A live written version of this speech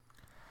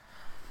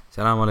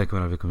السلام عليكم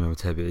ورحمة الله يا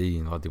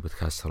متابعين راديو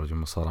بودكاست هروج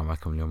المصارعة.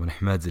 معكم اليوم أنا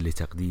أحمد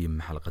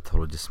لتقديم حلقة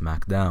هروج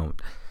سماكداون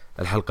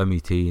الحلقة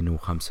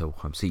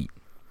 255،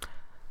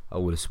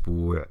 أول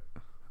أسبوع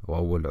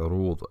وأول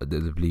عروض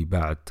دبلي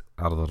بعد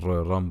عرض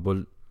الرويال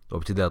رامبل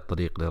وابتداء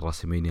الطريق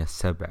للراسمينيا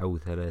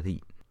 37.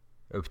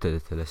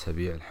 ابتدت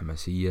الأسابيع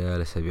الحماسية،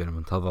 الأسابيع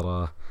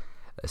المنتظرة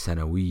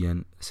سنويا،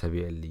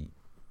 الأسابيع اللي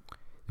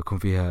يكون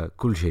فيها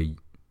كل شيء،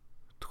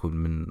 تكون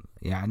من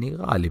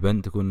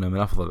غالبا تكون من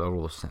أفضل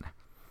عروض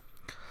السنة.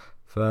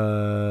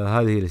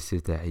 فهذه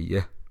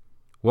الاستفتاحية،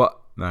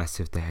 ومع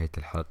استفتاحية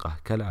الحلقة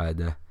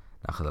كالعادة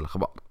نأخذ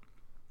الأخبار.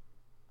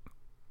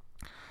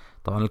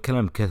 طبعا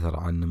الكلام كثر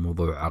عن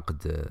موضوع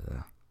عقد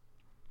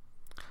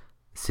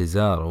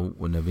سيزارو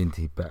وانه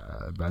بينتهي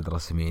بعد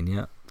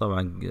راسمينيا.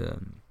 طبعا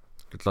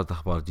طلعت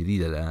أخبار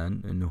جديدة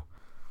الآن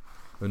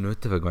انه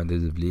اتفق مع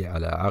دبليو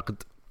على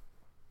عقد،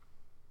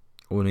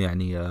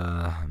 وانه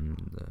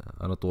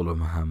انا طوله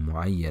مهام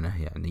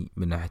معينة،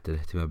 من ناحية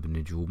الاهتمام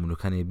بالنجوم، انه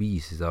كان يبي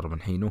سيزارو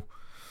من حينه،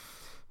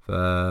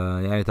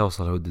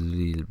 توصل هو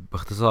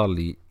باختصار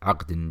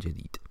لعقد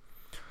جديد.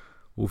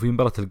 وفي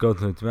مباراة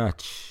الجونتنت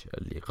ماتش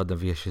اللي قدم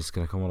فيها شينسكي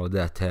ناكامورا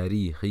أداء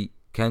تاريخي،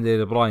 كان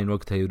ديل براين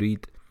وقتها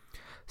يريد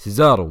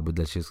سيزارو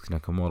بدل شينسكي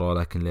ناكامورا،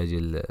 ولكن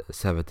لأجل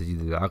سالفة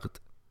تجديد العقد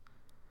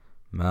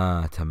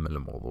ما تم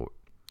الموضوع.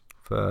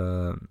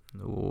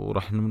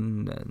 ورح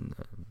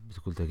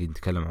بكل تأكيد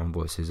نتكلم عن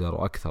موضوع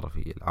سيزارو أكثر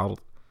في العرض،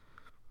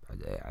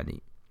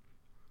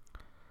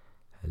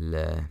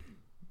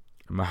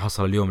 ما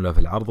حصل اليوم لا في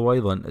العرض،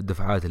 وأيضا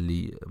الدفعات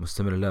اللي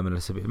مستمرة لا من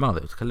الأسابيع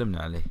الماضية وتكلمنا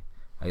عليه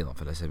أيضا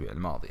في الأسابيع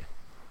الماضية.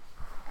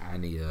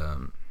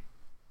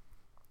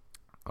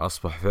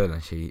 أصبح فعلا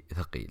شيء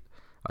ثقيل،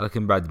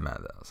 ولكن بعد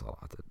ماذا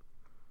صراحة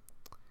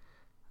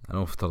أنا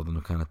مفترض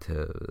أنه كانت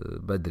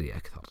بدري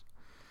أكثر.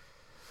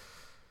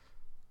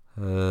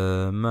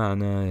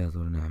 معنا يا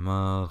طول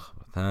الأعمار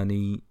خبر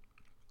ثاني،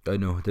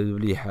 أنه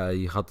دبليو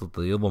يخطط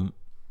يضم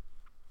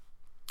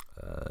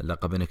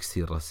لقب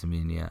نكستي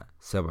راسمينيا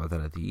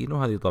 37،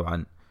 وهذه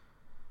طبعا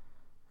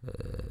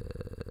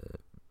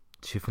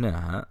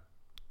شفناها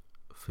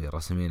في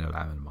راسمينيا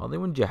العام الماضي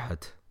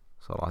ونجحت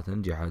صراحة،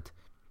 نجحت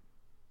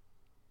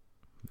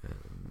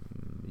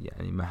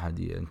ما حد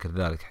ينكر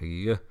ذلك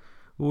حقيقة.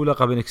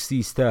 ولقب نكستي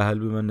يستاهل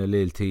بما أنه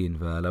ليلتين،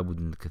 فلا بد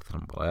من كثر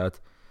المباريات،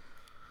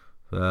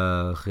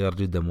 فخيار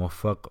جدا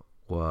موفق،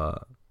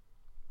 وما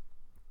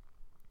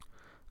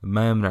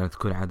يمنع أن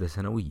تكون عادة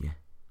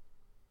سنوية.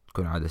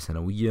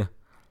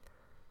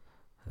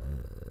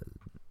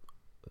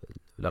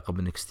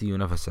 لقب نكستي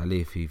ينافس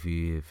عليه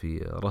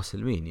في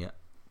راسلمانيا،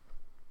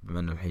 بما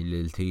أنه الحين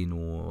ليلتين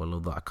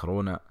والوضع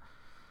كورونا،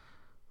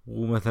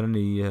 ومثلا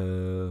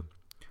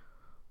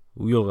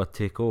ويلغى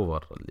التيك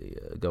اوفر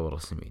اللي قبل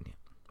راسلمانيا،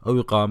 أو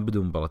يقام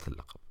بدون مباراة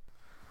اللقب.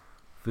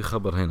 في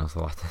خبر هنا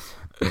صراحة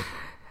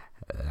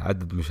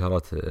عدد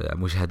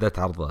مشاهدات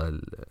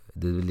عرض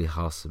اللي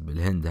خاص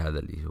بالهند، هذا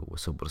اللي هو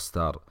سوبر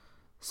ستار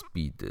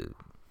سبيد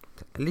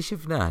اللي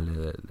شفناه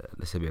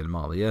الأسابيع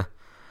الماضية،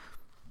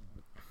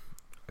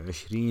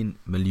 20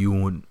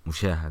 مليون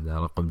مشاهدة،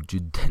 رقم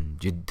جدا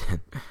جدا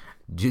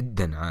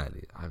جدا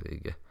عالي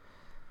حقيقة.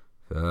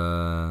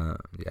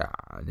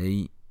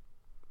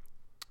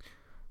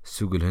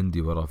 السوق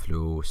الهندي ورا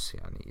فلوس،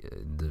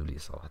 الدبلي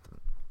صراحة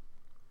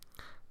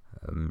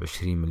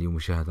 20 مليون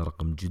مشاهدة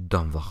رقم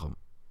جدا ضخم.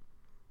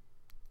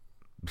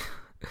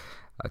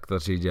 أكثر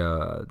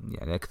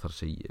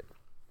شيء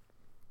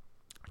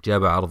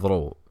جاب عرض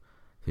رو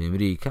في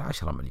أمريكا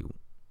 10 مليون،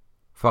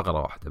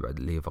 فقرة واحدة بعد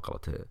اللي هي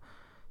فقرة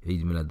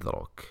عيد ميلاد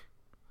ذروك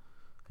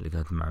اللي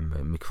كانت مع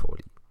ميك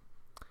فولي.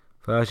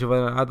 فشوف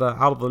هذا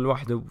عرض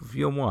لوحده في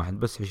يوم واحد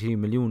بس 20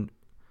 مليون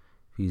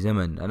في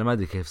زمن، أنا ما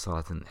أدري كيف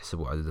صراحة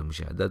نحسبوا عدد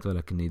المشاهدات،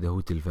 ولكن إذا هو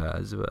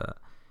تلفاز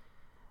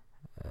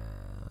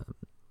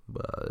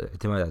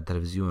اعتماد على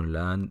التلفزيون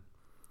الآن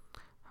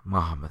ما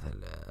هو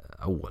مثل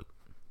أول،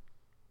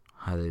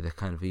 هذا إذا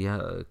كان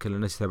فيها كل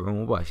الناس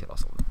يتابعون مباشر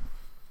أصلا.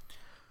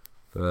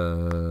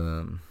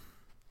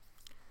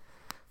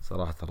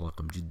 صراحة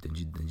الرقم جدا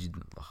جدا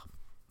جدا ضخم،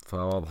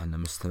 فواضح أنه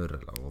مستمر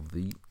العروض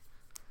ذي.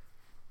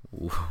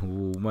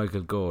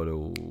 ومايكل كول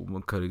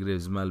ومونكاري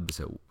جريفز ما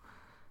لبسوا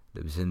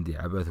لبس هندي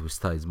عبث،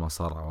 وستايز ما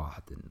صارع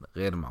واحد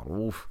غير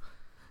معروف،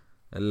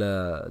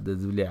 إلا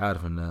دبليو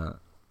عارف أنه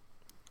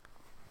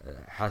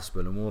حاسب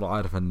الأمور،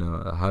 عارف أنه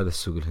هذا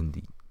السوق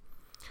الهندي.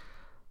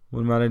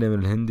 وما علينا من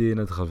الهندي،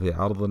 ندخل في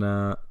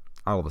عرضنا،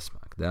 عرض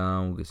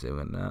سماكداون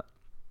قسمنا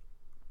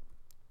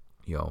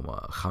يوم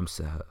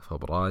 5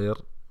 فبراير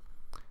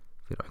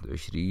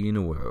 2021،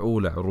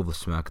 وأولى عروض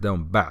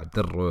سماكداون بعد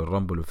الرويال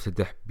رامبل،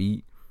 وافتتح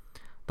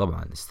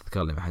طبعا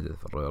استذكار لما حدث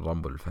في الرويال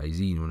رامبل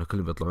الفايزين،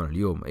 وكلهم بيطلعون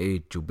اليوم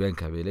ايج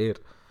وبيانكا بيلير.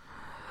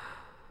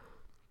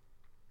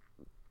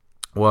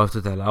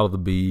 وافتتح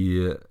العرض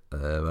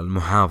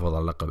بالمحافظة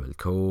على لقب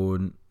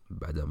الكون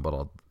بعد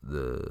مباراة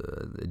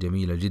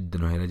جميلة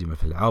جدا، وهي نجمة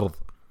في العرض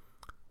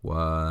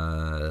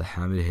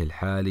وحامله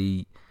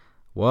الحالي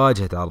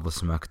واجهت عرض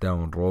سماك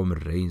داون رومان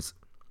رينز.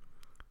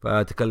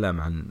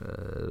 فتكلم عن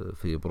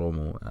في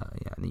برومو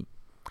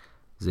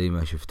زي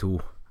ما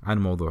شفتوه عن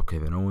موضوع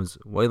كيفن أونز،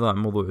 وأيضا عن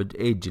موضوع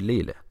إيج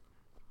الليلة.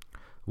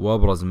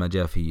 وأبرز ما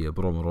جاء في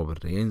برومو روبن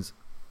رينز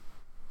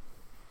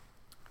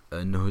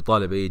أنه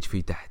يطالب إيج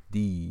في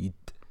تحديد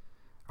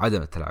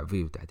عدم التلاعب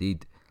فيه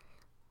وتحديد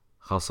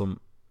خصم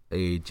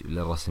إيج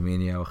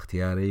للرسمينيا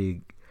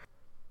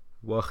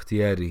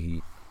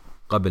واختياره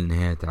قبل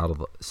نهاية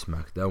عرض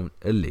سماكداون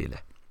الليلة.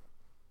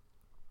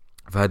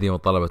 فهذه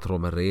مطالبة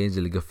رومان رينز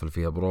اللي قفل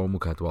فيها برومو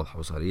كانت واضحة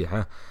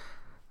وصريحة.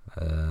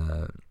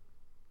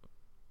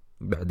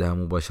 بعدها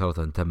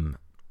مباشرة تم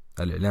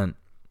الإعلان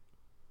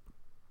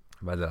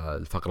بعد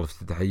الفقرة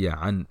الافتتاحية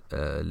عن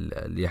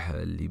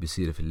اللي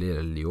بيصير في الليلة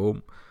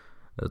اليوم.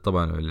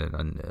 طبعا أعلن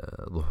عن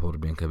ظهور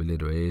بيانكا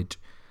بيلير وإيج،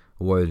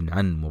 وأعلن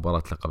عن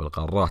مباراة لقب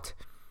القارات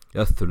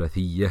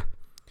الثلاثية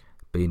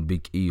بين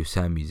بيج إي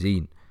وسامي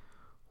زين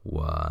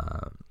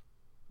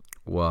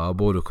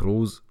وأبولو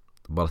كروز،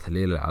 مباراة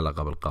الليلة على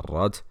لقب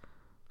القارات.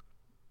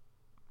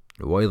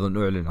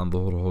 وأيضا أعلن عن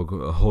ظهور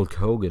هولك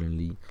هوغن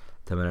اللي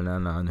تم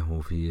الإعلان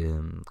عنه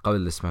في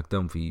قبل سماك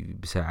داون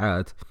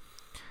بساعات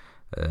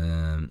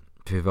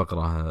في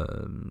فقرة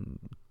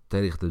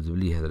تاريخ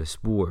دبليو هذا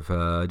الأسبوع.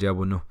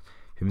 فجابوا أنه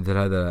في مثل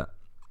هذا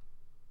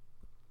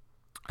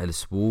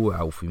الأسبوع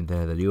أو في مثل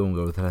هذا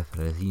اليوم قبل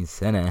 33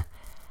 سنة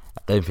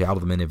قام في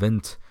عرض من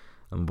إيفنت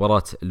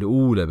المباراة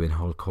الأولى بين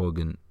هولك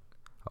هوغن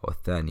أو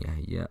الثانية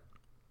هي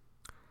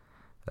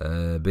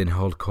بين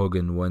هولك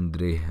هوغن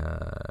واندريه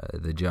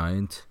ذا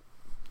جاينت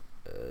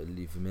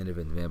اللي في مين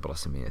إيفنت من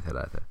برسمية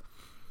 3.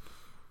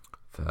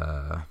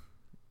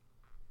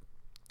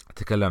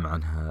 فتكلم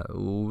عنها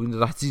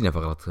وراح تجينا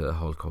فقرة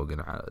هولك هوغن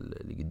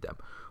اللي قدام،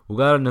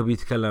 وقال انه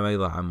بيتكلم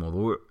ايضا عن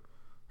موضوع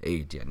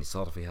ايج. يعني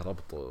صار فيها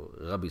ربط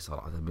غبي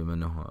صراحة بما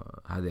انه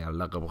هذه على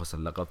اللقب وخسر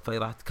اللقب،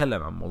 فراح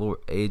اتكلم عن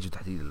موضوع ايج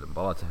وتحديد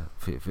المباراة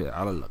في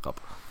على اللقب.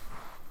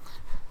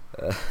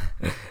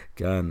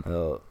 كان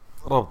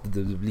ربط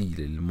دبلي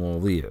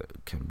للمواضيع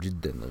كان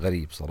جدا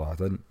غريب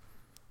صراحة.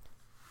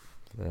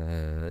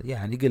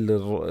 يعني قل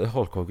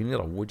هولك هوغن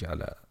يروج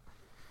على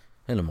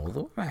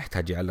الموضوع، ما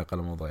يحتاج يعلق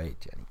على موضوع ايج.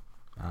 يعني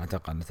أنا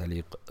أعتقد أن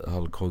تعليق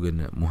هولك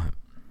هوغن مهم.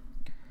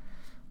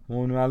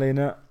 ومن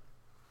علينا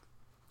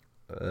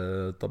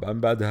طبعا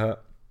بعدها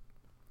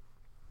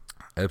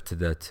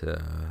ابتدت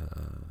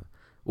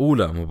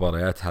أولى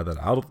مباريات هذا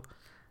العرض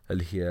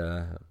اللي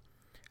هي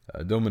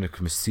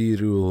دومينيك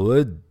ميستيريو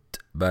ضد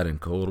بارن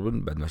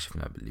كوربن، بعد ما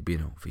شفنا اللي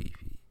بينهم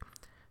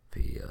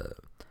في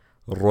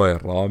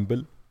الرويال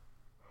رامبل.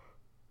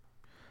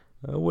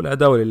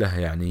 والعداوة اللي لها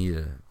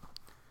يعني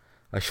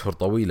أشهر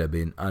طويلة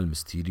بين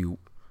ميستيريو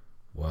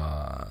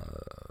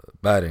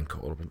وبارن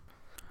كوربن.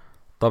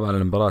 طبعا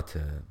المباراة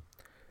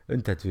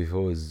انتهت في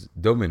فوز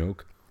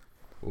دومينيك،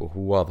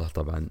 وهو واضح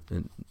طبعا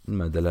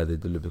ما دل هذا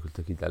يدل بكل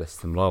تأكيد على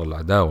استمرار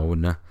العداوة،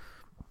 وأنه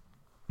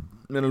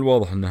من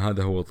الواضح أن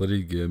هذا هو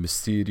طريق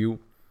ميستيريو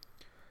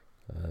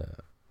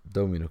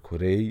دومينيك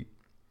وري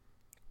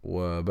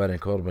وبارن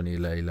كوربن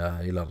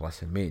إلى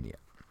الراسلمانيا.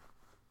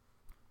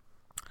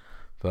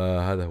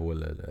 فهذا هو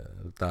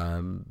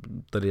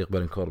طريق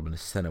بارن كوربن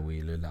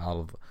السنوي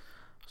للعرض.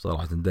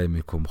 صراحة دائما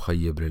يكون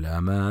مخيب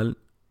للآمال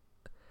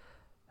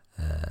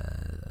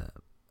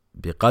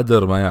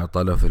بقدر ما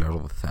يعطى له في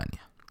العروض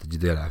الثانية.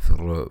 تجد يلعب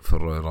في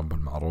الرويال رامبل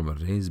مع رومان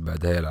رينز،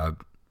 بعدها يلعب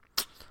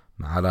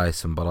مع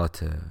لايس مباراة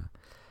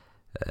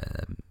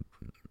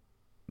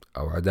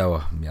أو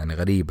عداوة يعني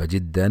غريبة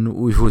جدا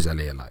ويفوز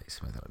عليه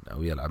لايس مثلا،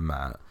 أو يلعب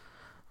مع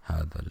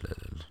هذا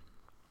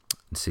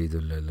نسيد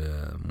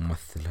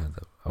الممثل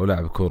هذا أو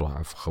لاعب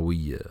كورة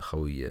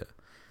خوي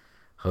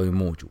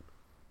موجو.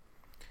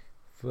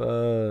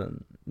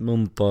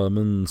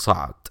 من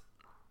صعد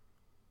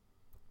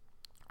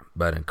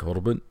بارن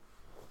كوربن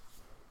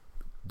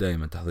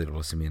دائما تحضير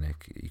الرسمين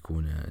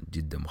يكون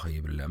جدا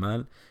مخيب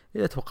للأمال.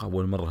 إذا أتوقع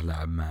أول مرة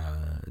لعب مع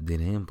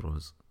دين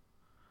أمبروز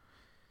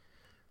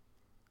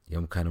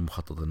يوم كان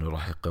مخطط أنه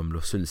راح يقيم له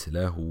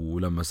سلسلة،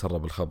 ولما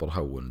سرب الخبر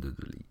هون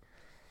ددلي.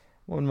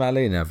 وما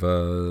علينا،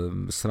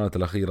 فالسنوات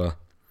الأخيرة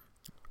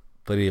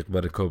طريق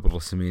بارن كوربن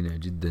الرسمين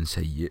جدا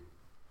سيء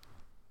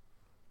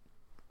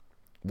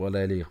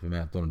ولا يليق بما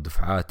يعطون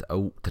الدفعات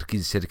أو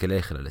تركيز الشركة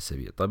لا خلال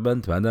الأسابيع. طيب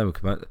أنت ما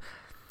دامك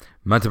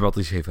ما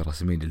تبعطي شيء في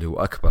الرسمين اللي هو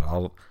أكبر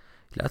عرض،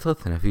 لا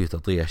تغثنا فيه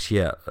تعطيه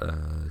أشياء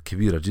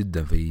كبيرة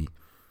جدا في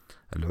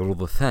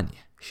العروض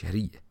الثانية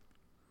الشهرية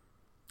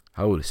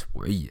أو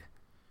الأسبوعية،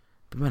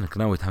 بما أنك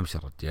ناوي تهمش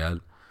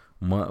الرجال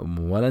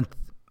ولا أنت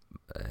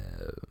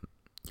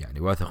يعني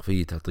واثق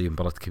فيه تعطيه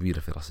مباراة كبيرة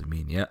في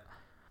راسلمانيا.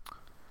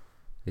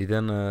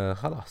 إذن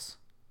خلاص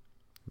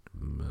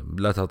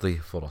لا تعطيه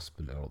فرص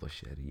بالعروض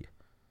الشهرية.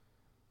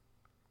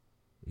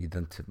 إذا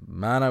أنت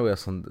ما ناوي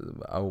أصلا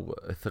أو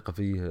الثقة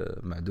فيه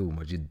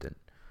معدومة جدا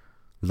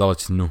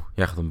لدرجة أنه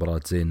يأخذ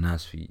مباراة زي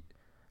الناس في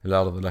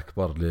العرض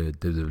الأكبر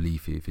للدبليو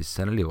في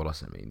السنة اللي ورا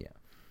سمينيا.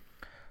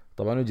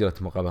 طبعا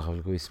أجرت مقابلة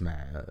خفيفة كويس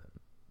مع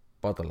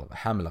بطل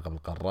حامل لقب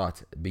القارات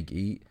بيج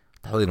إي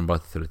تحضير المباراة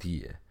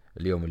الثلاثية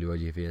اليوم اللي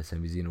واجه فيها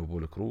سامي زين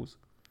وبول كروز،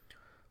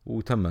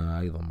 وتم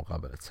أيضا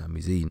مقابلة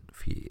سامي زين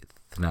في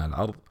أثناء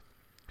العرض.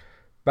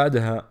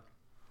 بعدها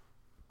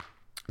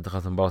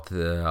دخلت المباراة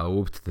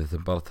أو ابتدت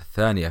المباراة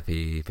الثانية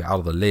في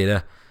عرض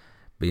الليلة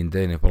بين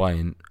داني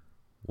براين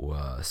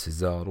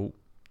وسيزارو.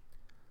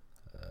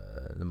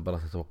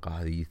 المباراة أتوقع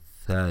هذه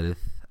ثالث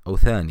أو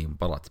ثاني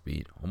مباراة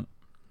بينهم.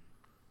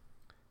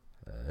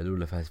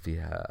 الأولى فاز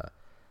فيها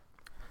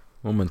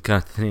ومن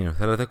كانت 2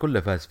 و3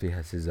 كلها فاز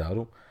فيها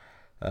سيزارو.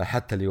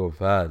 حتى اليوم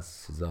فاز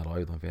سيزارو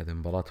أيضا في هذه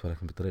المباراة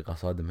ولكن بطريقة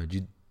صادمة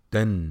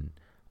جدا،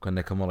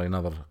 وكان كمرة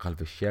ينظر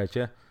خلف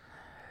الشاشة.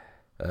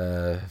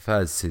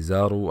 فاز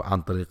سيزارو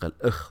عن طريق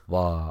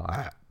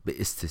الإخضاع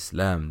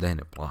باستسلام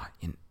داني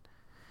براين.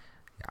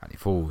 يعني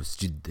فوز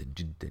جدا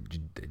جدا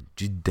جدا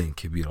جدا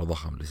كبير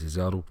وضخم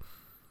لسيزارو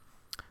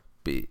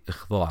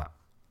بإخضاع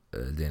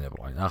داني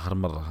براين. آخر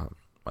مرة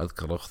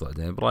أذكر إخضاع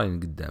داني براين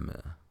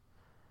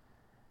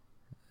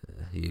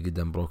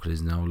قدام بروك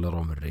ليزنر ولا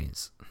رومان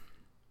رينز.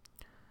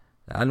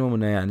 المهم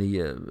انه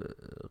يعني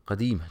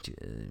قديمة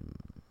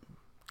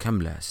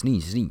كاملة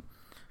سنين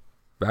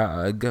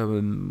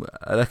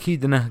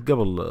اكيد انه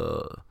قبل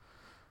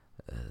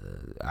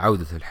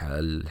عودة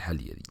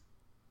الحالية دي،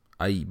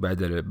 اي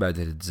بعد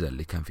الاعتزال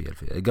اللي كان فيه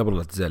قبل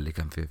الاعتزال اللي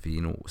كان فيه في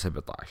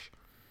 2017.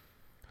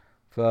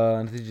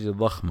 فنتيجة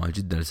ضخمة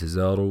جدا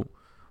لسيزارو.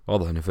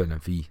 واضح انه فعلا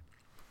فيه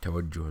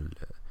توجه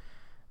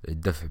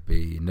الدفع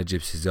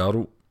بنجيب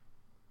سيزارو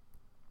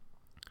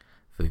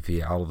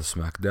في عرض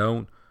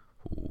سماكداون،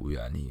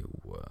 ويعني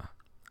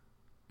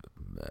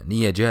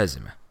نية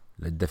جازمة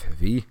للدفع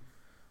فيه.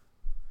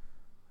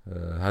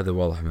 هذا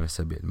واضح من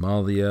الأسابيع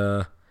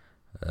الماضية.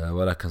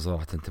 ولكن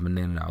صراحة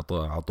تمنينا أن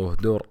أعطوه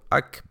دور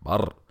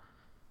أكبر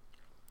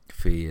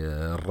في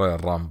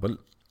الرويال رامبل،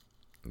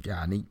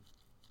 يعني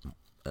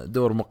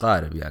دور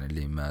مقارب يعني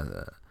اللي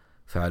ما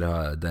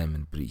فعلها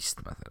دايموند بريست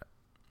مثلا،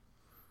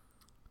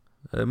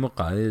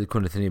 مقارب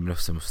يكون الاثنين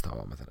بنفس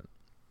المستوى مثلا.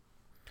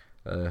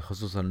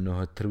 خصوصا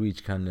أنه الترويج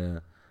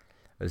كان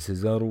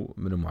سيزارو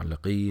من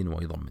المعلقين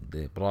وأيضا من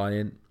دي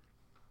براين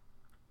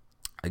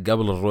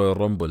قبل الرويال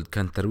رامبل،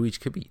 كان ترويج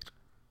كبير.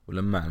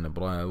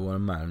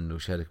 ولما أنه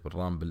شارك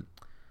بالرامبل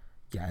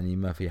يعني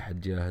ما في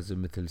حد جاهز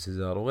مثل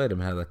سيزارو وغيره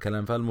من هذا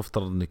الكلام.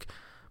 فالمفترض أنك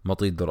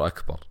مطيد دور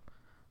أكبر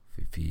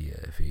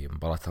في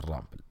مباراة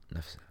الرامبل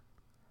نفسها.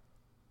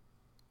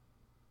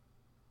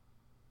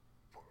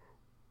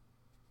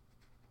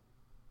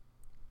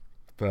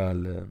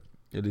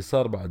 فاللي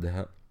صار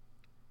بعدها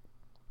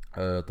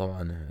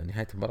طبعا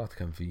نهاية المباراة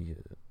كان في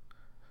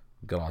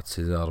قرعة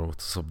سيزارو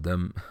تصب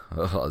دم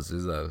رأس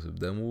سيزارو تصب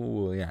دم،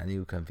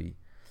 ويعني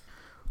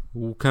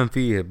وكان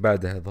فيه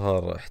بعدها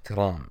إظهار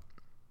احترام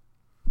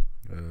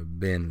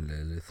بين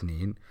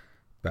الاثنين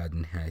بعد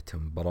نهاية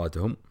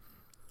مباراتهم.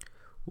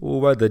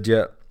 وبعدها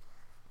جاء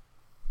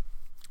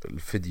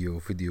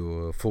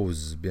فيديو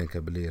فوز بيانكا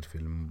بلير في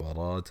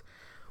المباراة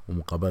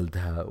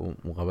ومقابلتها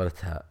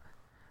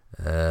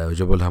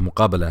وجابوا لها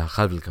مقابلة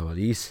خلف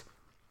الكواليس،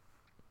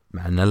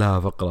 مع أن لها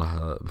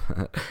فقرة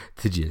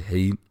تجي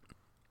الحين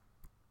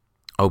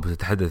أو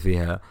بتتحدث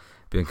فيها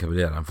بيانكا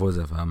بلير عن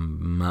فوزها.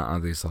 فما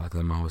أدري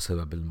صراحة ما هو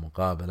سبب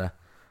المقابلة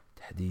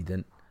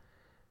تحديدا.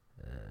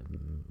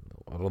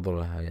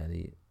 عرضوا لها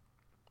يعني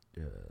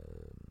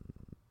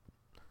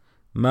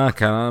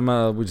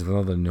ما وجهة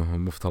نظر انه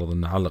مفترض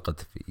ان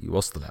علقت في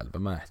وسط الحلبة،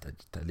 ما يحتاج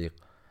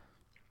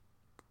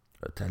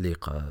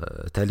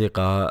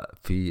تعليقها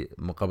في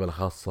مقابلة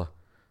خاصة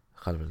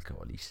خلف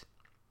الكواليس.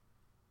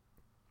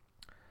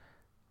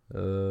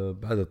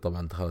 بعد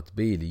طبعا دخلت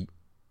بيلي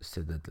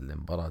استعدت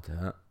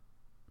لمباراتها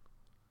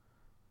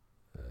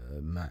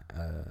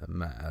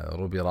مع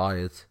روبي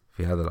رايت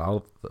في هذا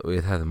العرض،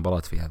 وهي ثالث مباراة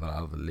في هذا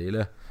العرض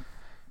الليلة.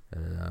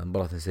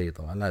 مباراة سيئة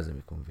طبعا لازم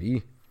يكون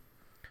فيه.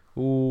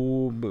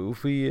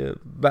 وفي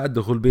بعد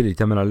دخول بيلي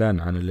تم الإعلان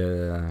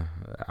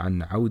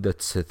عن عودة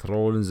سيث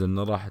رولينز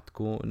إنه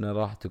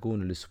راح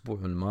تكون الأسبوع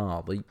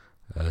الماضي،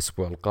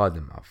 الأسبوع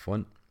القادم عفوا.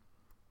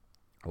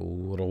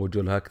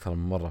 وروجوا لها أكثر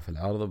من مرة في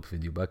العرض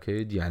بفيديو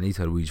باكيج، يعني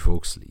ترويج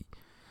فوكسلي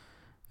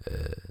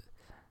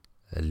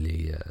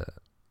اللي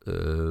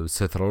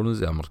سيث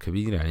رولينز أمر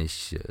كبير. يعني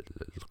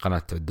القناة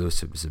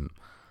تعدوس باسم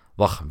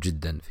ضخم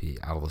جدا في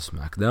عرض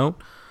سماك داون.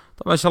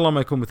 طبعا إن شاء الله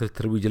ما يكون مثل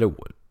الترويج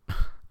الأول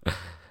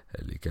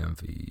اللي كان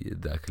في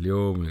ذاك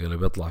اليوم اللي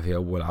بيطلع في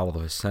أول عرض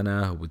في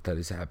السنة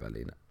وبالتالي سحب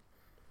علينا.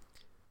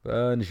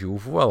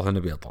 فنشوف، واضح إنه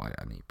بيطلع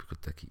يعني بكل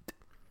تأكيد.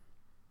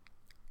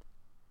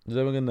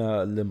 زي ما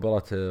قلنا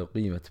المباراة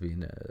قيمت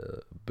بين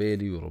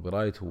بيلي وروبي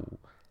رايت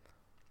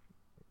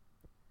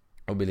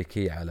وبيلي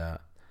كي على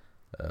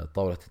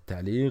طاولة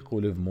التعليق،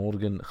 وليف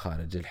مورغان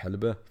خارج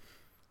الحلبة.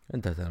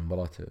 انتهت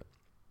المباراة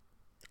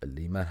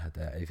اللي ما لها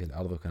داعي في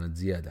العرض، وكانت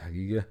زيادة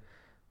حقيقة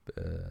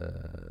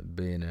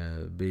بين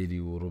بيلي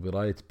وروبي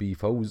رايت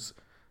بفوز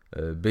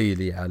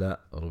بيلي على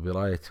روبي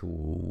رايت.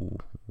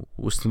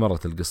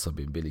 واستمرت القصة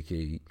بين بيلي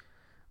كي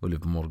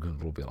وليف مورغان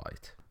روبي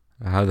رايت.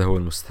 هذا هو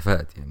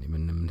المستفاد يعني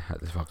من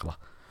هذه الفقرة.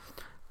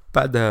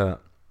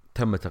 بعدها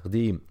تم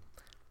تقديم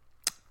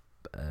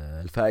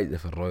الفائزة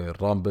في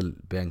الرويال رامبل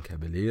بيانكا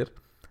بلير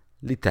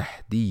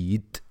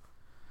لتحديد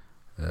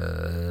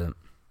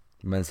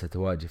من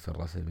ستواجه في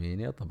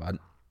الراسلمانيا. طبعا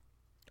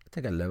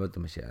تكلمت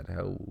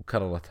مشاعرها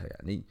وكررتها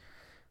يعني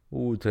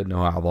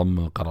وأنه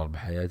أعظم قرار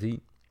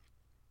بحياتي.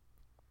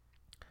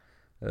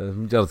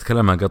 مجرد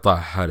كلامها قطع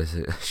حارس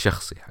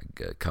الشخصي حق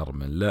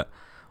كارميلا،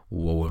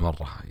 وأول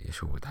مرة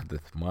يشوف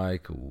يتحدث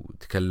مايك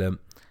وتكلم.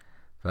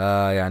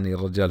 فيعني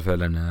الرجال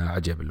فعلا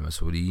عجب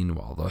المسؤولين،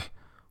 واضح،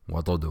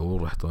 وأعطوا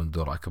دور يحطون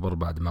دور أكبر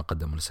بعد ما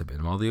قدموا الأسابيع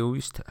الماضية،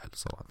 ويستاهل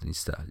صراحة،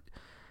 يستاهل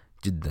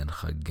جدا،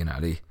 خقنا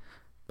عليه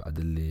بعد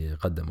اللي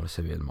قدموا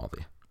الأسابيع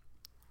الماضية.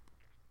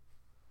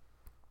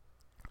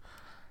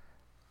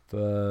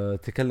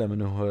 فتكلم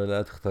انه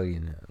لا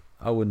تختارين،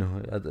 او انه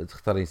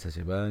تختارين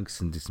ساشا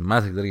بانكس، ما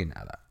تقدرين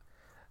على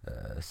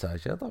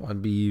ساشا. طبعا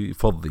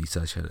بيفضي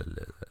ساشا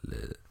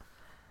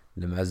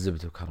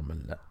لمعزبته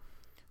كارميلا.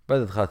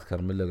 بعد دخلت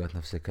كارميلا وقالت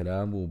نفس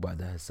الكلام،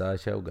 وبعدها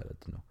ساشا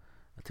وقالت انه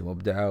انت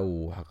مبدعة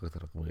وحققت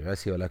رقم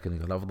قياسي، ولكن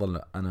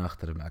الافضل انا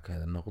اختار معك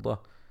هذه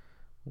النقطة،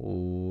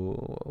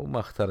 وما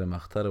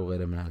اختار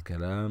وغيره من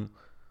هالكلام.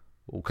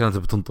 وكانت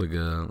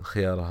بتنطق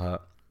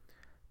خيارها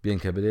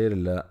بيانكا بلير،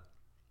 لا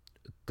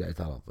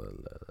اعترض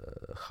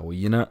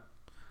خوينا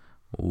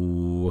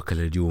ووكل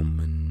هجوم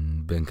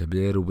من بيانكا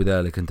بلير،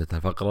 وبذلك انتهت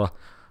الفقرة.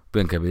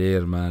 بيانكا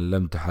بلير ما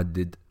لم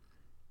تحدد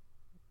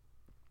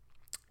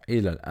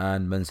إلى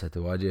الآن من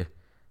ستواجه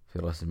في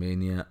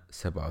راسلمانيا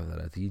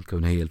 37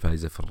 كون هي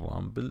الفائزة في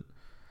الرامبل،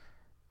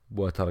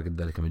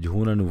 وتركت ذلك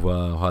مجهولا.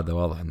 وهذا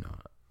واضح انه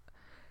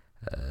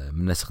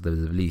من نسق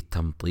دبليو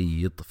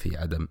تمطيط في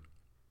عدم،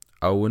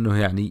 او انه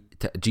يعني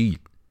تأجيل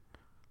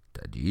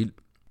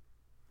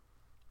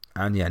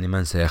عن يعني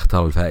من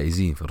سيختار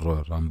الفائزين في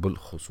الرويال رامبل،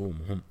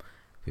 خصومهم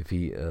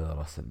في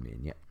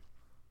راسلمانيا.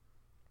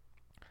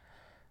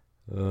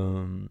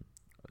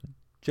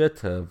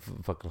 جت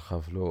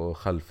فقرة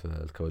خلف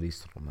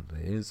الكواليس رومان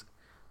رينز،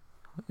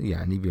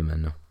 يعني بما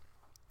انه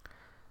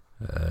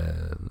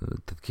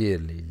التذكير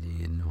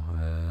اللي انه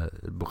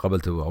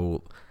مقابلته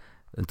او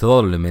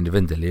انتظار المين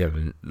ايفنت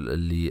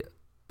اللي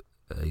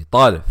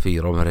يطالب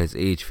فيه رومان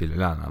رينز في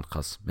الاعلان عن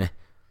خصمه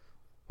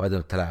وعدم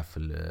التلاعب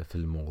في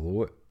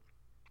الموضوع.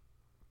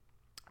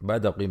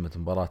 بعد قيمة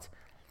مباراة،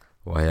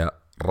 وهي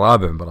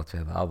رابع مباراة في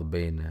هذا العرض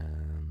بين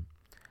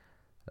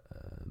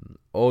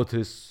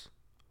أوتس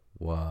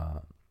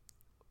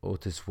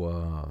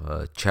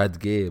وتشاد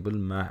جيبل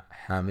مع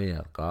حاملين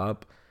الألقاب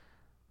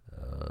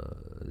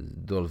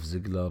دولف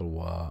زيجلر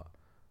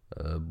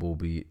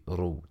وبوبي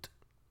رود.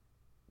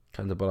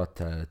 كانت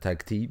مباراة تاج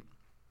تيم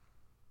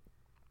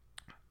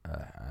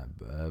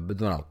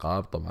بدون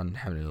ألقاب، طبعا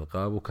حاملين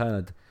الألقاب،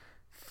 وكانت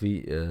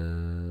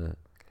في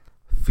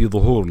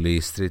ظهور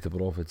لستريت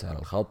بروفيتس على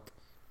الخط،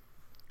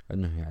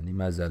 أنه يعني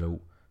ما زالوا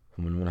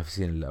هم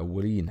المنافسين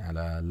الأولين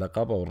على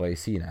اللقب أو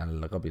الرئيسين على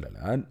اللقب إلى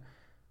الآن.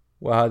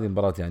 وهذه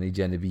مباراة يعني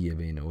جانبية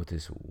بين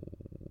أوتس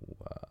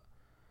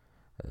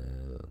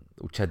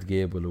وتشاد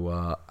جيبل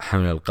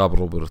وحامل الألقاب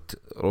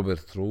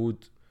روبرت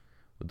رود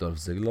ودولف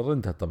زيجلر.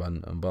 انتهت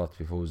طبعا مباراة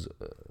بفوز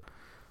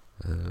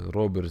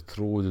روبرت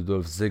رود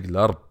ودولف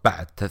زيجلر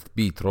بعد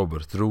تثبيت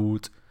روبرت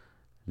رود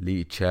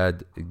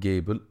لتشاد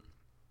جيبل.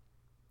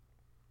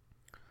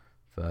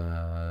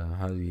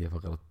 فهذه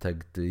فقرة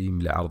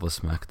تقديم لعرض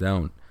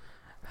سماكداون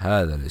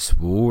هذا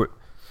الأسبوع.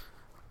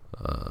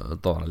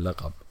 طبعا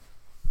اللقب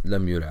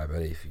لم يلعب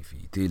عليه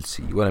في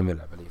تيلسي، ولم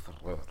يلعب عليه في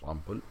الرويال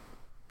رامبل.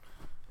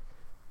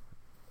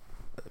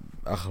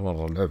 آخر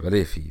مرة لعب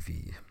عليه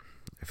في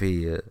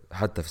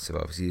حتى في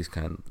السباق سيريز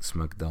كان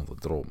سماك داون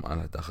ضد رو، ما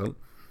له دخل.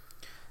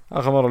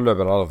 آخر مرة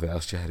لعب العرض في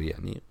عرض شهري،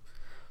 يعني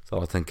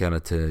صراحة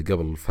كانت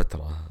قبل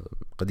فترة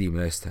قديمة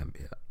لا يستهان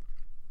بها.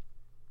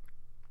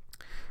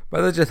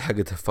 بعد جت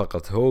حقت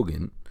فقرة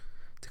هوجن،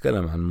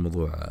 تكلم عن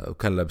الموضوع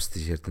وكان لابس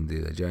تيشيرت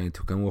اندريدا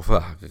جاينت، وكان وفاة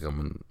حقيقة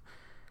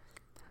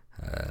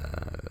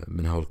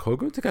من هولك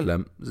هوجن.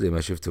 تكلم زي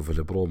ما شفتوا في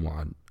البرومو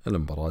عن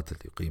المباراة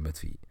اللي قيمت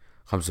في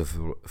 5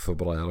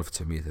 فبراير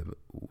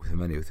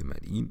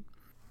 1988،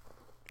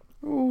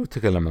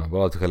 وتكلم عن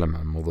المباراة، وتكلم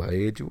عن موضوع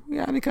ايج،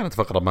 ويعني كانت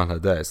فقرة ما لها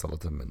داعي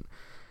صراحة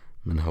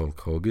من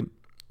هولك هوجن،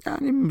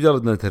 يعني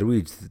مجرد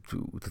ترويج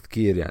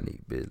وتذكير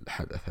يعني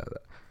بالحدث هذا.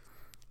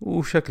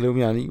 وشكلهم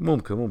يعني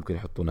ممكن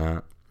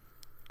يحطونها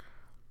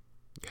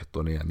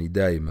يعني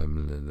دائما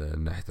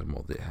من ناحية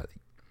المواضيع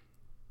هذه.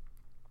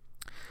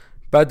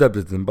 بعد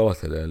بدأت المباراة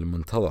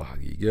المنتظرة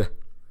حقيقة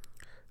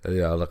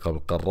اللي على لقب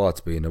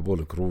القارات بين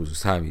بول كروز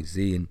وسامي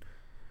زين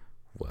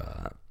و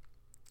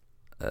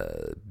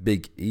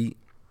بيج اي.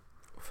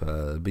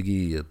 فبيج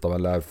اي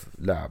طبعا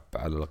لعب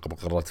على لقب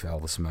القارات في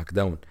عرض سماك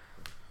داون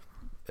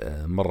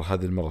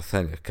هذه المرة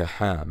الثانية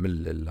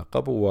كحامل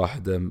اللقب،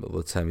 وواحدة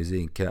ضد سامي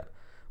زين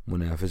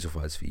كمنافس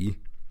وفاز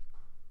فيه.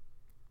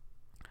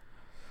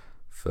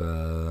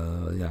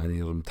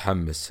 يعني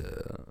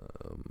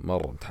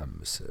مرة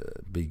متحمس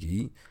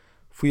بيجي.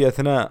 في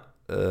أثناء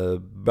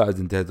بعد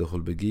انتهاء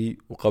دخول بيجي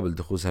وقبل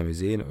دخول سامي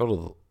زين،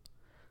 عرض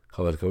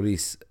خبر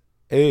الكواليس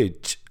ايج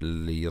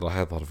اللي راح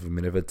يظهر في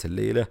منافسة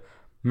الليلة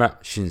مع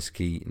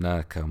شينسكي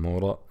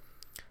ناكامورا.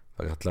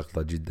 فقط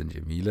لقطة جدا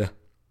جميلة،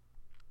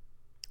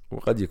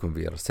 وقد يكون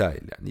فيها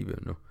رسائل يعني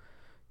بأنه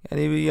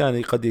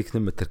يعني قد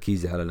يتم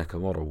التركيز على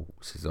ناكامورا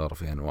وسيزارو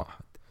في آن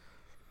واحد،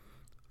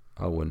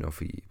 أو أنه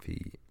في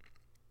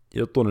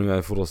يعطون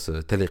يعني فرص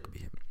تليق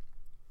بهم.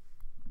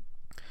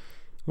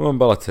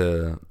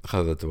 ومباراة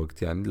أخذت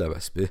وقت يعني لا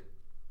بأس به،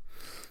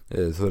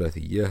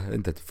 ثلاثية،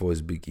 انت تفوز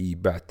بيج اي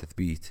بعد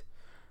تثبيت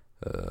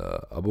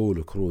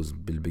ابولو كروز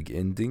بالبيج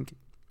اندنج،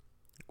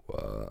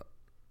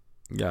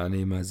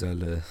 ويعني ما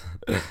زال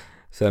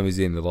سامي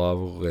زين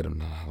يراوغ وغير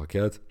من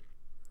الحركات.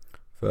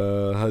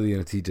 فهذه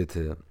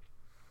نتيجة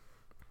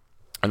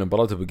أن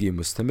مباراة بيج اي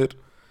مستمر.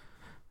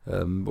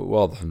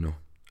 واضح انه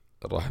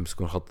راح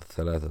يمسكون خط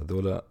الثلاثة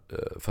ذولا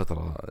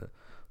فترة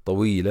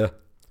طويلة.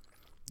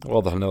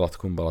 واضح انه راح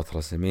تكون مباراة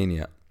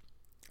راسلمانيا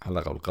على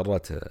أغلب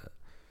القارات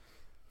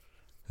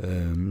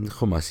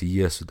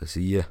خماسية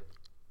سداسية،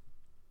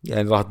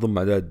 يعني راح تضم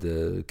أعداد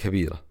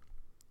كبيرة،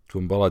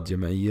 تكون مباراة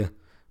جماعية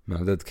مع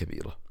أعداد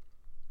كبيرة.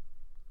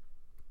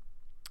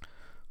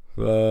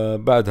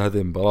 فبعد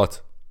هذه المباراة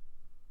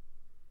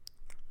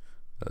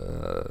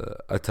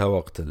أتى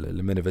وقت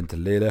المين إيفنت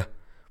الليلة،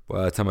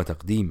 وتم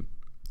تقديم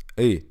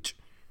ايج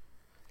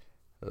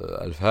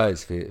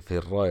الفائز في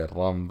الرايال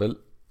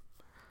رامبل.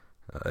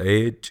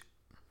 ايج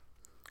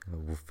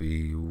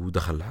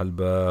ودخل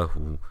الحلبة،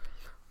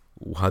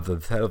 وهذا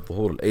ثالث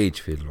ظهور الايج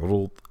في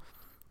العروض.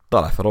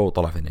 طلع في رو،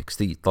 طلع في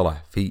NXT،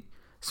 طلع في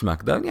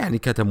سماك داون، يعني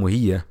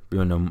كتمويهية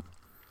بأنهم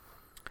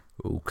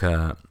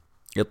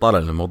يطالع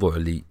للموضوع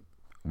اللي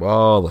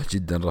واضح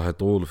جدا راح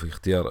يطول في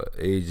اختيار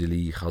ايج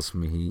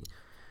لخصمه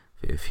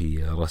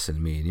في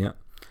راسلمانيا.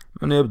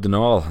 من يبدو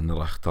انه واضح انه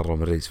راح يختار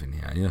رومان رينز في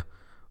النهاية،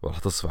 وراح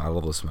تصفى على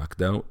عرض سماك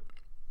داون.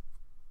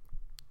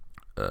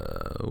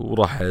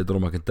 وراح درو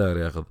ماكنتاير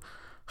ياخذ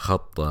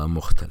خط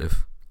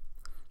مختلف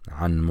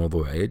عن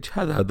موضوع ايج.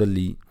 هذا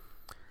اللي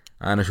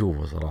انا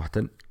اشوفه صراحة.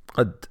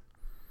 قد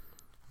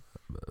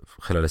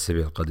خلال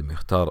الأسابيع القادمة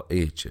يختار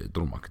ايج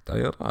درو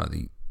ماكنتاير،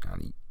 هذه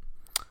يعني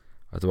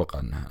اتوقع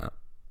انها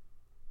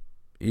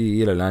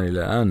الى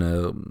الان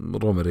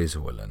رومان رينز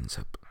هو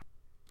الانسب.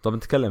 طب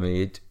نتكلم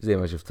ايج زي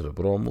ما شفت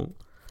البرومو،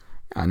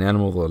 يعني انا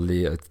الموضوع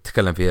اللي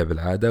اتكلم فيها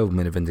بالعاده،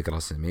 ومن ايفنت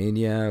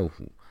راسلمانيا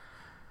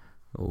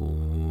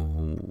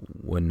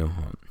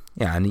وانه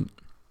يعني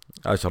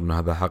اشعر انه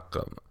هذا حق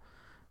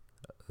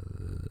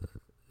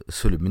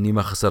سلب مني،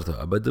 ما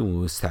خسرته ابدا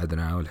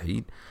واستعدنا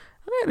الحين.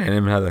 غير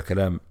يعني من هذا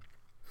الكلام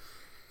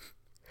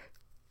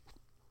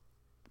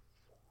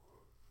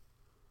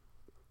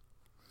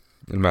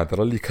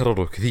المعذرة اللي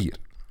كرروا كثير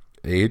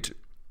ايج،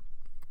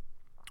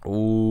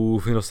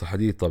 وفي نص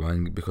الحديث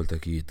طبعا بكل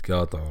تأكيد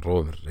قاطع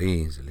رومان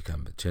رينز اللي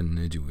كان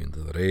بتشنج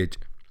وينتظر ايج.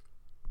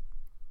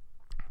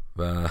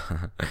 ف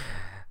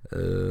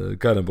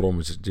كان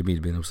برومو جميل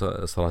بينهم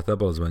صراحة.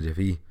 أبرز ما جاء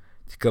فيه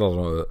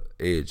تكرر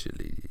ايج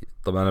اللي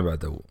طبعا أنا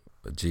بعده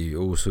جي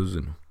اوسوس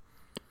انه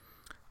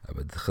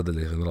ابد خذ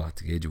اللي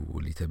راحتك ايج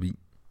واللي تبي.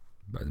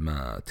 بعد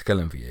ما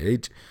تكلم فيه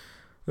ايج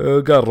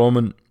قال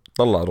رومان،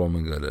 طلع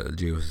رومان قال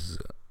الجي اوسوس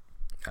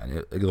يعني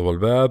اقضوا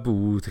الباب،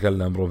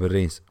 وتكلم رومان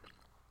رينز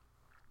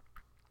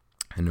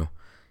انه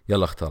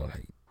يلا اختار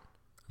الحين،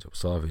 جاب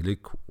صافي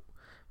لك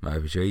ما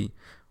في شيء،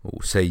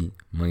 وسي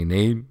ماي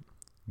نيم،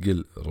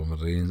 قل رومان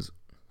رينز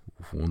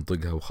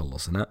ونطقها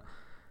وخلصنا.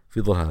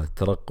 في ظل هذا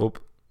الترقب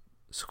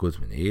سكوت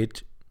من ايج،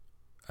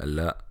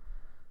 لا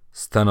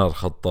ستنر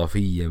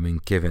خطافية من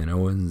كيفن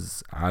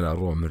أوينز على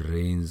رومان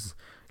رينز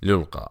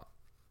ليلقى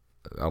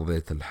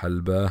أرضية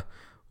الحلبة،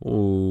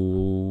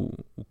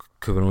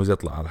 وكيفن أوينز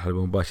يطلع على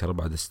الحلبة مباشرة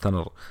بعد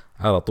ستنر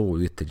على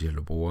طول يتجه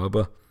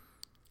للبوابة.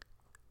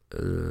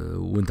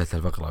 وانتهت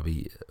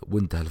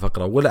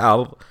الفقرة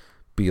والعرض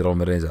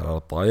برومان رينز على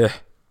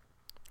الطايح،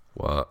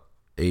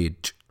 وإيج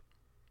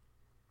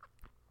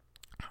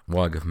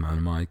واقف مع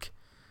المايك.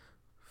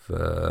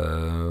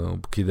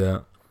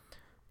 فبكذا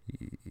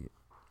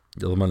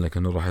يضمن لك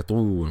انه راح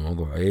يطول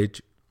موضوع ايج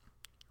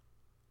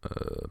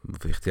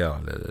في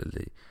اختيار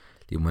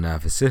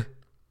لمنافسه،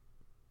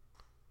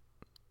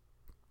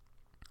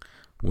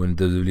 وان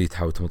دبليو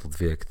تحاول تمطط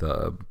فيه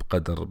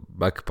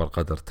بأكبر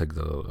قدر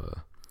تقدر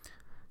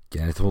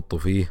يعني تمطوا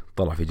فيه.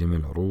 طلع في جميع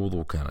العروض،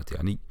 وكانت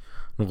يعني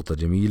نقطة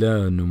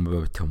جميلة انه من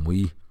باب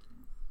التمويه،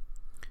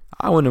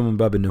 او انه من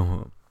باب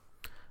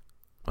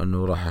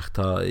انه راح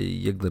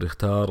يقدر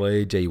يختار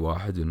ايج اي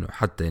واحد، انه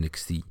حتى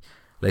NXT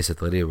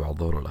ليست غريبة على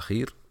الظهور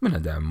الأخير، منها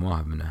دعم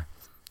مواهب، منها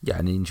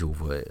يعني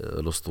نشوف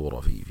الأسطورة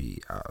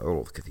في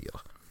عروض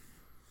كثيرة.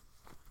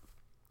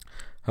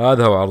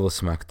 هذا هو عرض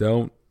سماك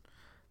داون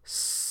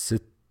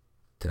 6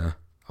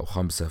 أو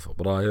 5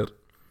 فبراير،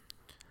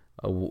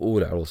 أو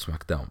أول عروض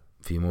سماك داون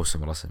في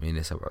موسم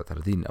رسمية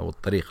 37، أو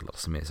الطريق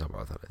لرسمية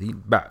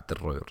 37 بعد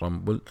الرويال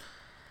رامبل.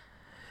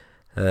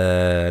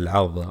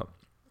 العرض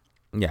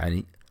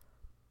يعني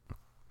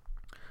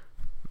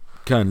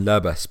كان لا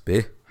بأس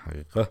به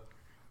حقيقة.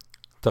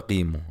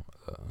 تقييمه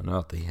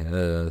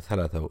نعطيه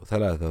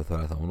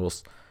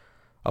 3.5.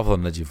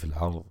 أفضل نجم في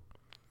العرض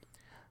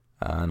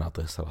أنا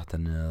أعطيه صراحة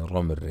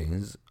رومان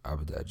رينز،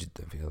 أبدع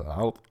جدا في هذا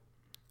العرض.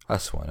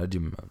 أسوأ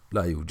نجم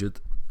لا يوجد.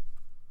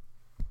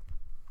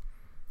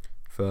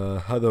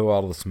 فهذا هو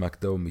عرض سماك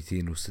داون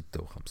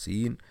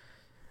 256.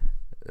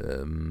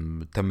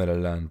 تم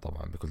الإعلان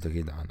طبعا بكل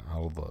تأكيد عن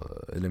عرض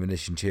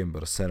إليمينيشن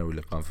تشامبر السنوي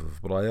اللي قام في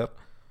فبراير.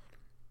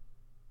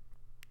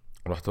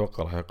 راح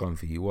أتوقع راح يقام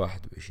في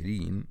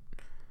 21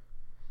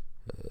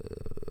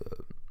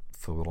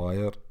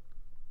 فبراير.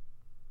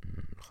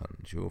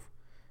 خلنا نشوف.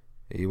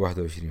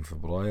 21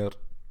 فبراير،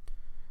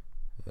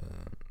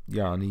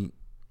 يعني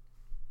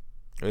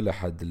إلى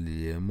حد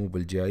اللي مو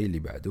بالجاي اللي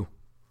بعده.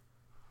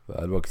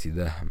 فالوقت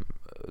ذا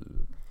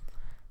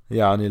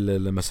يعني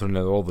المسؤولين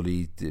العروض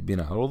اللي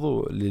بناء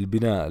عرضه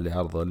للبناء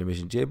لعرض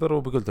الانيميشن تشامبر،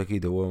 وبكل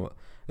تأكيد هو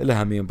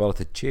الأهمية مباراة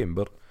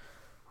التشامبر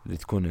اللي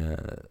تكون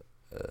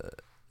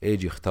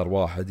ايجي يختار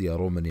واحد، يا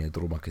رومان يا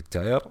درو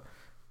ماكنتاير،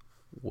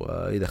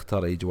 وإذا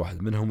اختار ايجي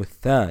واحد منهم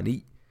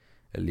الثاني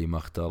اللي ما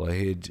اختاره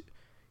هيج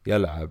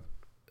يلعب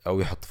أو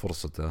يحط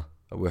فرصته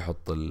أو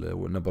يحط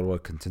النمبر 1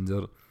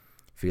 كونتندر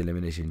في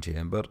الانيميشن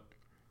تشامبر.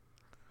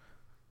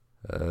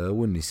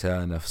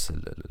 والنساء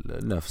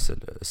نفس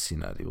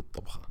السيناريو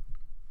والطبخة.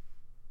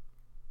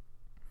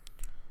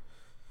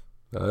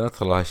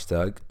 ندخل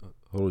هاشتاج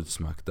هروج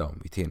سماكداون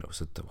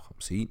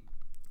 256.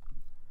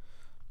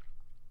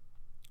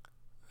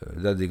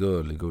 داد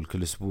يقول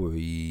كل اسبوع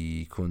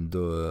يكون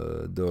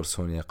دور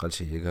سوني اقل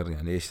شيء يقهر،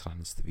 يعني ايش راح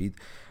نستفيد؟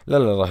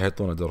 لا راح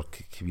يعطونا دور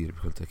كبير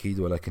بكل تأكيد،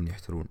 ولكن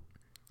يحترون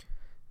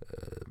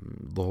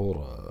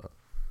ظهور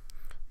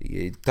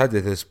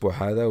تحدث الاسبوع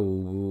هذا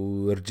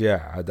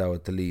وارجاع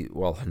عداوة اللي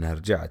واضح انها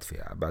رجعت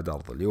فيها بعد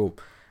عرض اليوم،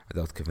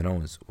 عداوة كيفن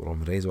اونز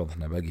ورومان رينز واضح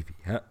انها باقي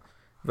فيها.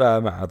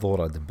 فمع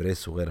ظهور ادم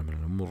بريس وغيره من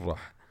الامور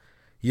راح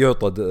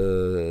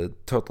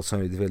تعطى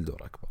سوني ديفيل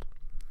دور اكبر.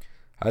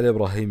 علي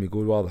ابراهيم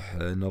يقول واضح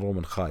ان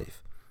رومان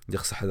خايف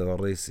يخسر حدث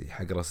الرئيسي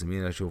حق راس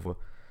يمين. اشوفه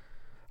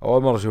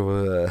اول مره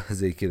اشوفه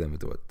زي كذا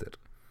متوتر.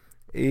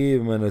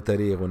 من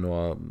تاريخ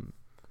انه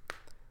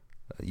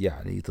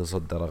يعني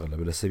يتصدر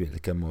اغلب الاسابيع اللي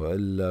كان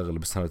الا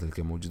اغلب السنوات اللي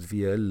كان موجود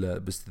فيها الا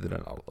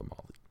باستثناء العرض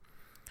الماضي.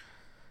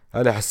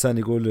 علي حسان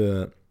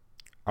يقول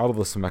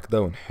عرض سماك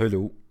داون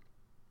حلو.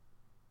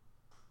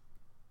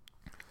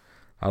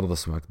 عرض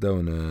سماك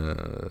داون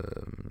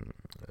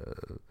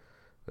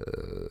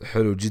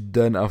حلو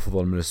جدا،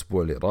 افضل من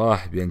الاسبوع اللي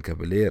راح. بيانكا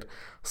بلير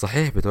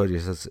صحيح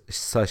بتواجه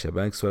ساشا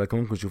بانكس، ولكن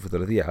ممكن نشوف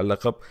ثلاثيه على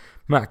اللقب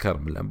مع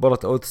كارميلا. مباراة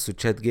اوتس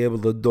وتشات جيبل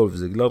ضد دولف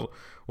زيجلر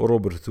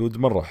وروبرت وود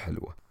مرة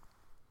حلوة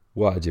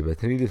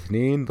وعجبتني.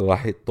 الاثنين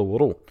راح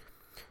يتطورون.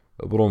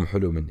 بروم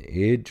حلو من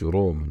ايج،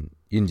 ورومان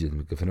ينجد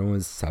من كيفن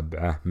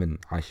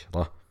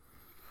 7/10.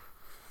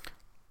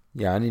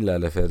 يعني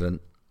لا فعلا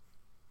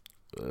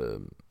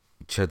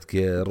تشات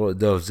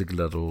دولف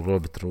زيجلر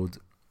وروبرت وود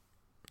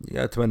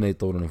أتمنى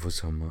يطورون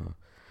أنفسهم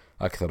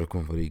أكثر،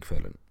 يكون فريق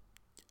فعلا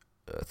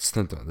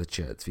تستمتع إذا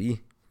تشاهد فيه.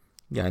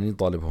 يعني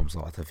طالبهم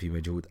صراحة في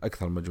مجهود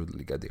أكثر مجهود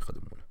اللي قاعد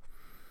يقدمونه.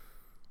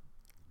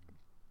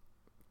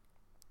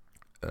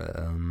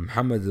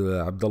 محمد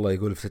عبد الله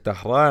يقول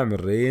افتتاح رائع من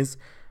رينز،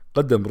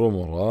 قدم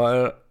رومو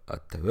رائع.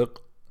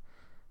 أتفق.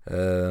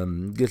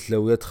 قلت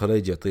لو يدخل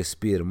يجي يعطيه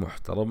سبير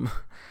محترم.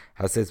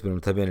 حسيت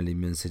بالمتابعين اللي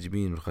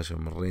منسجمين والخشب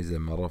من رينز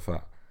لما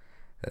رفع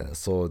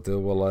صوته،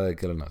 والله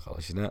كلنا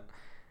خرجنا.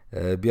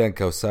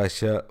 بيانكا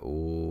وساشا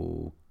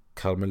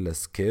وكارميلا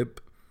سكيب.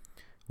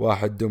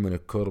 1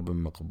 دومينيك كوربن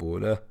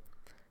مقبولة.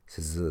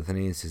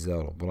 2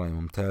 سيزارو براين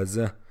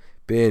ممتازة.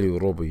 بيلي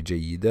وروبي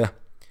جيدة.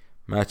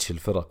 ماتش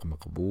الفرق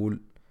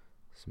مقبول.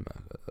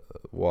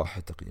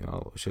 1 تقييم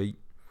أو شيء.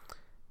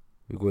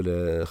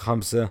 يقول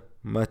 5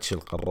 ماتش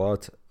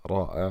القارات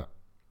رائع.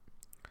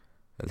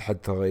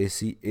 الحدث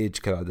الرئيسي ايج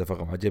كالعادة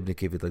فقط عجبني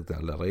كيف يطقطق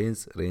على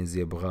رينز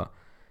يبغى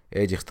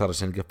ايج يختار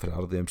عشان يقفل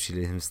العرض يمشي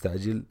ليه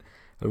مستعجل.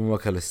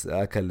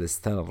 أكل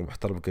ستانر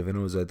محترم كيفن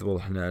وزاد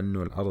واضح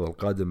أنه العرض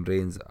القادم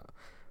رينز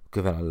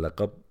وكيفن على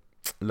اللقب.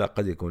 لا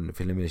قد يكون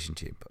في الإليمينيشن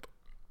تشامبر.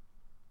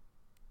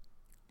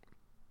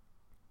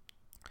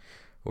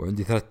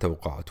 وعندي 3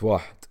 توقعات.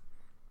 1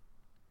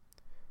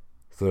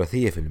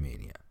 ثلاثية في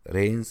المانيا،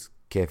 رينز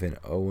كيفن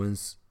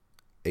أوينز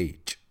ايج،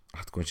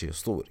 راح تكون شيء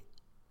أسطوري.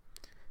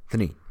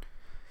 2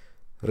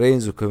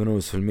 رينز وكيفن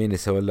أوينز في المانيا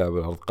سوى اللعب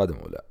العرض قادم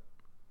ولا.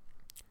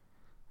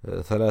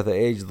 3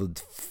 ايج ضد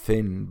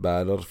فين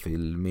بالر في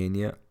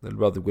المانيا.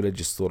 البعض يقول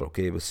ايج اسطورة،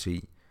 اوكي بس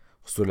شيء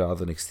اسطوري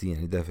عرض نكستي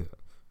يعني دافع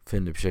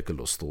فين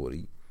بشكل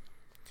اسطوري.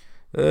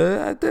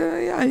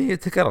 يعني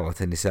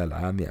تكررت النساء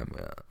العام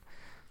يعني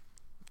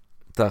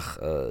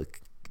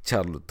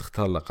شارلوت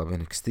تختار لقب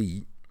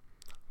نكستي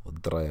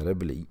ضد رايا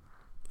ريبلي،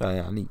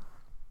 يعني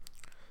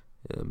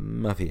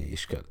ما في اي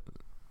اشكال،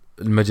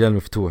 المجال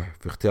مفتوح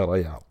في اختيار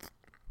اي عرض.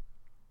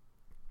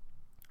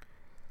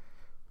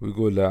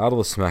 ويقول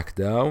عرض سماك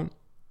داون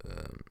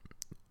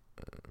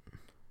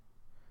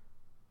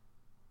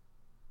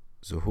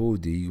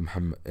زهودي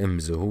محمد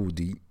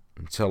زهودي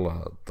ان شاء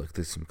الله طقت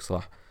اسمك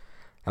صح.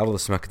 عرض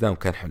سماك داون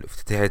كان حلو،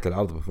 افتتاحية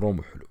العرض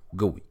ببرومو حلو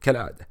وقوي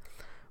كالعادة،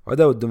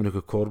 وعداوة دومينيك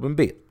كوربن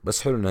بيض،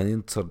 بس حلو انه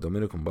ينتصر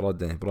دومينيك. مباراة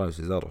داني براين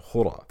وسيزارو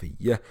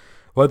خرافية،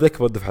 وهذا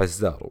اكبر دفعة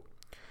سيزارو.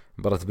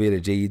 مباراة بيلا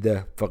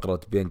جيدة،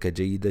 فقرة بيانكا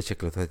جيدة،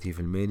 شكله 30 في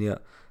المانيا.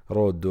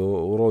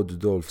 رود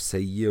دولف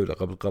سيء،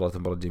 ولقب القارة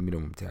مباراة جميلة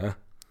وممتعة.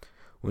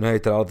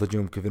 ونهاية العرض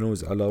هجوم كيفن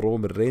أوينز على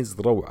رومان رينز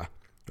روعة،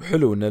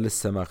 وحلو انه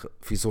لسه ما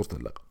في صورة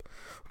اللقب.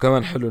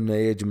 وكمان حلو انه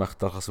يجي ما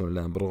اختار خصم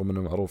الان بالرغم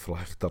انه معروف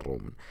راح يختار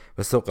رومان،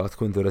 بس توقع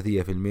تكون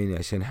ثلاثية في الميني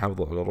عشان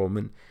يحافظوا على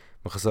رومان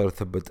من خسارة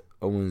ثبت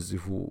اونز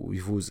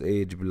ويفوز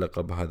ايج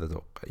باللقب. هذا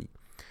توقعي.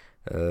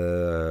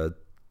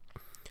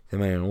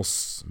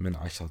 8.5 من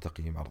 10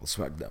 تقييم عرض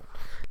سماك داون.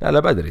 لا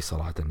بدري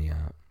صراحة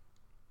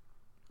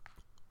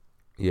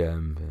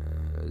يا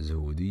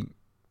زهودي،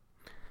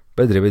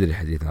 بدري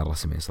حديث عن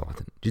الرسمية صراحة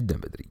جدا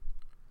بدري.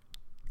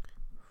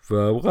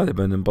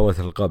 فغالبا مباراة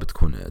الألقاب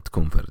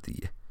تكون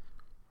فردية.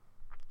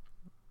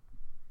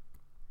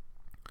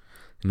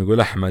 نقول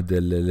أحمد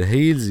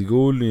الهيلز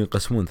يقول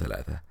ينقسمون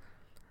ثلاثة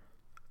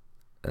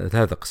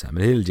أقسام: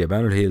 الهيل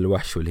الجبان والهيل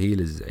الوحش والهيل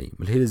الزعيم.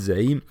 الهيل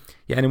الزعيم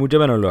يعني مو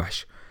جبان ولا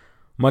وحش،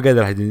 ما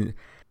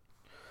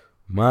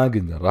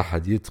قدر راح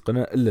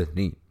يتقنه إلا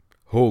اثنين: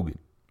 هوجن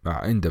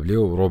مع NW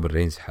وروبن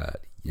رينز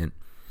حاليا.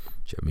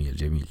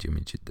 جميل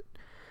جدا.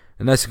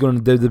 الناس يقولون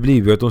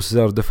الدبليو بيعطون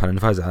سيزارو دفعة لأنه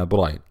فاز على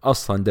براين.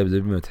 أصلا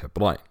دبليو ما تحب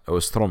براين أو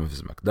ستروم في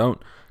سماكداون،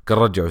 كان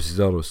رجعوا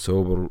سيزارو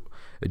السوبر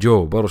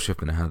جوبر.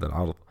 وشفنا هذا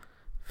العرض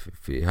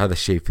في هذا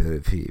الشيء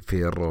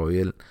في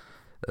الرويال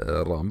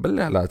رامبل.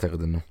 لا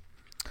أعتقد إنه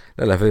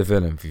لا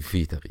فعلا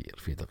في تغيير.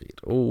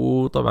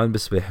 وطبعا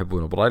بس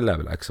بيحبون براين. لا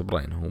بالعكس،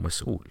 براين هو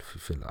مسؤول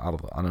في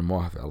العرض عن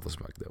المواهب في عرض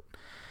سماكداون.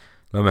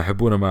 لما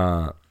يحبونه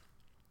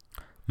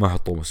ما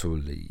حطوا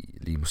مسؤول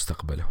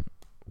لمستقبلهم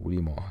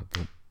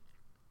ولمواهبهم.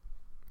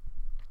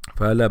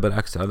 فلا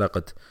بالعكس،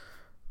 علاقة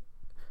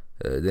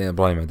دين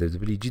براين مع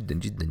دبليو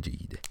جدا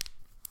جيدة.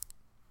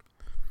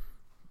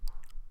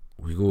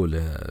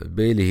 ويقول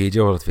بيلي هي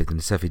جوهرة فئة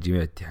النساء في جميع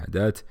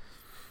الاتحادات.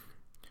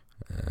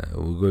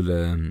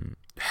 ويقول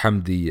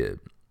حمدي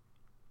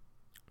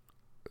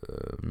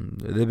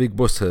ذا بيج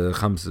بوس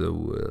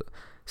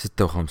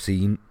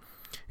 56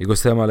 يقول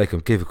السلام عليكم،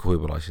 كيفك اخوي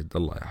براشد؟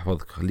 الله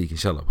يحفظك ويخليك ان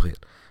شاء الله بخير.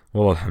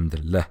 والله الحمد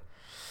لله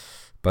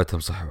باتهم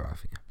صحة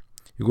وعافية.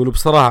 يقول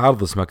بصراحة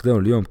عرض سماك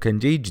داون اليوم كان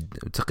جيد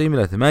جدا، تقييم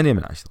له 8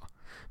 من 10.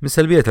 من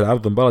سلبية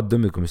العرض مباراة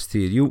دومينيك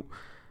ميستيريو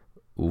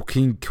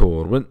وكينج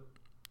كوربن.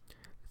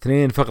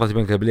 2 فقرة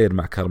بنك بلير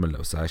مع كارميلا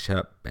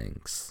وساشا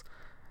بانكس.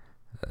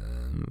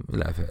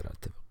 لا فعلا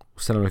اتفق.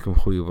 والسلام عليكم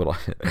اخوي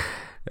براشد.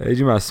 يا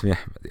جماعة اسمي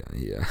احمد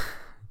يعني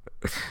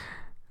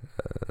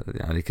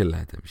يعني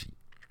كلها تمشي.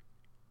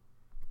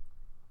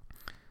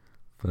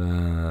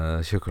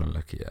 فشكرا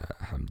لك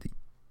يا حمدي.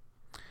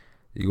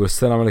 يقول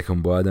السلام عليكم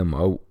ابو ادم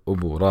او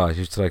ابو راشد،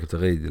 ايش رايك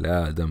بتغريد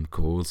لادم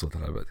كول صوت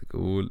الحلبات؟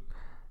 يقول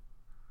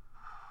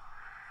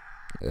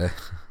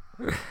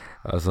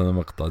اصلا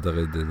مقطع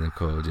تغريد ادم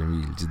كول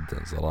جميل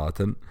جدا صراحه.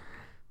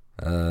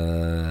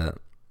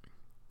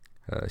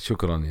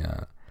 شكرا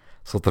يا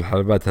صوت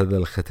الحلبات. هذا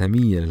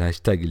الختميه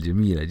للهاشتاج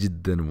الجميله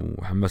جدا،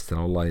 وحمستنا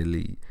والله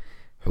اللي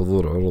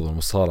حضور عروض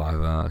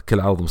المصارعه. فكل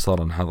عرض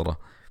مصارعه نحضره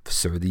في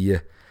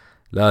السعوديه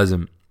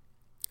لازم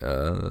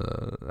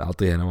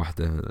أعطيها أنا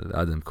واحدة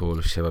لآدم كول،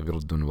 الشباب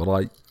يردون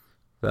وراي.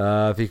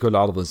 ففي كل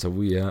عرض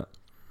نسويها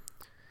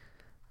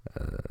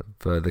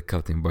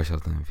فذكرتني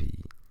مباشرة في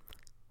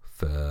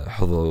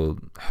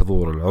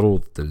حضور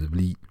العروض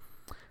الدبليو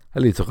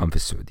اللي تقام في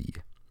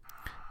السعودية.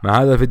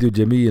 مع هذا الفيديو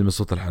الجميل من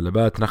صوت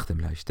الحلبات نختم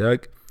الهاشتاج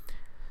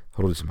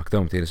هروج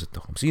سماكداون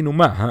 256،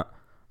 ومعها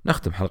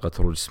نختم حلقة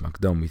هروج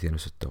سماكداون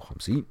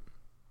 256.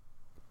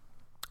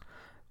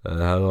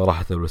 هذا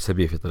راح تبدو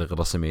السبيع في طريق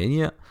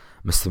الرسمية،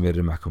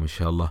 مستمر معكم إن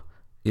شاء الله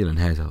إلى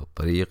نهاية هذا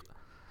الطريق،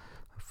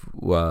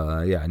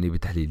 ويعني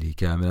بتحليله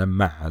كاملا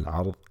مع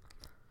العرض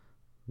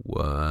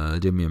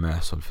وجميع ما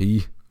يحصل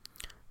فيه،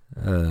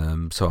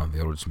 سواء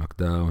في هروج سماك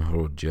داون،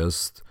 هروج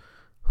جاست،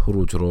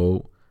 هروج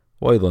رو،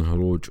 وأيضا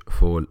هروج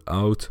فول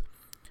أوت.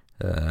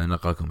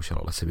 نلقاكم إن شاء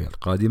الله الأسابيع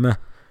القادمة.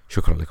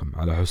 شكرا لكم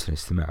على حسن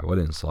الاستماع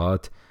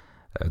والإنصات.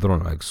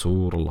 اعذرونا على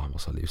القصور. اللهم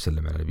صل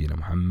وسلم على نبينا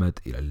محمد.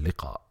 إلى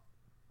اللقاء.